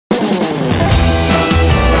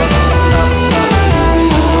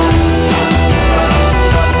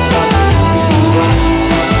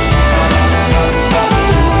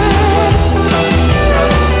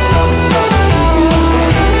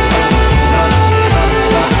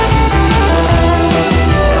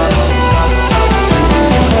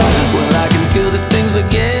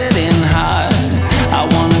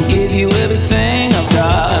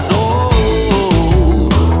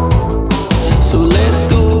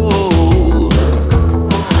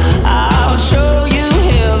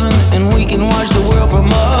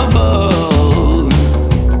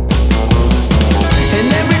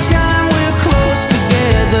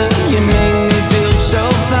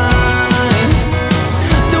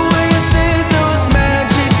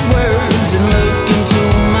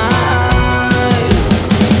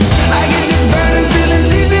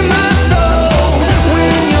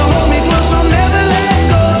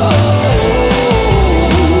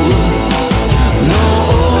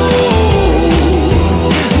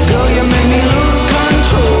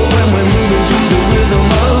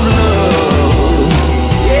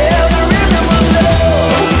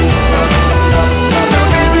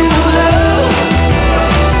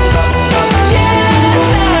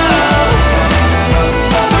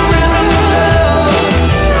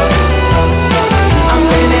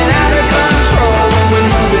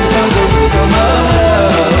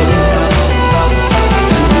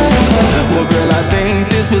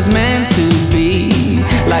was meant to be,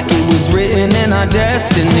 like it was written in our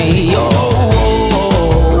destiny. Oh,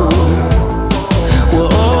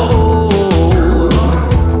 whoa,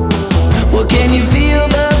 well, can you feel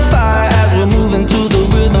the fire as we're moving to the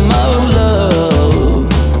rhythm of love?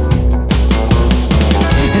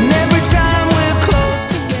 And every time we're close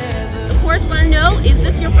together. Of course, want to know, is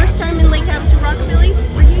this your first time in Lake Havasu Rockabilly?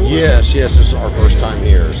 Yes, this is our first time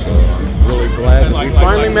here, so I'm really glad that we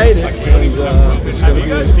finally made it, and it's going to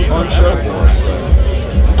be a fun show for us. So.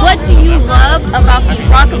 What do you love about the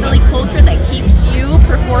Rockabilly culture that keeps you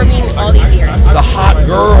performing all these years? The hot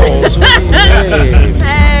girls, what do you mean?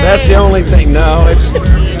 That's the only thing. No, it's,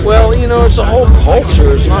 well, you know, it's a whole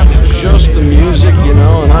culture. It's not just the music, you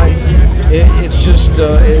know, and it's just,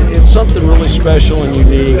 it's something really special and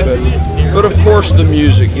unique, but of course the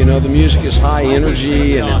music, you know, the music is high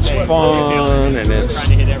energy and it's fun and it's,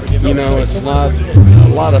 you know, it's not a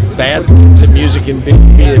lot of bad things that music can be.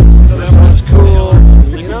 It's cool,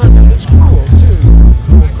 you know, it's cool too.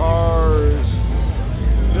 Cool cars,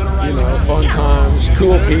 you know, fun times,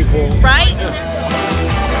 cool people. Right?